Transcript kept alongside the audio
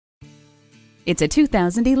It's a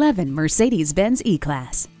 2011 Mercedes-Benz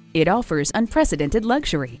E-Class. It offers unprecedented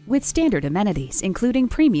luxury with standard amenities including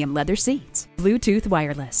premium leather seats, Bluetooth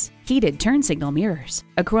wireless, heated turn signal mirrors,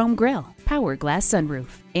 a chrome grille, power glass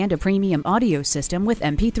sunroof, and a premium audio system with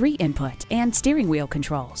MP3 input and steering wheel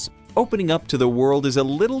controls. Opening up to the world is a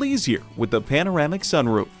little easier with the panoramic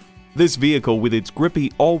sunroof. This vehicle with its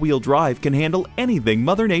grippy all-wheel drive can handle anything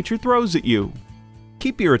Mother Nature throws at you.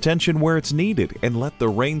 Keep your attention where it's needed and let the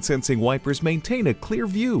rain-sensing wipers maintain a clear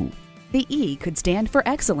view. The E could stand for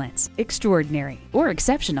excellence, extraordinary, or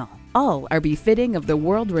exceptional. All are befitting of the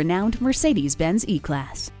world-renowned Mercedes-Benz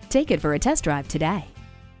E-Class. Take it for a test drive today.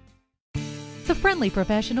 The friendly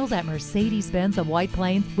professionals at Mercedes-Benz of White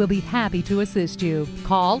Plains will be happy to assist you.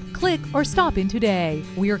 Call, click, or stop in today.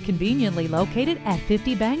 We are conveniently located at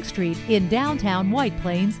 50 Bank Street in downtown White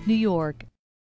Plains, New York.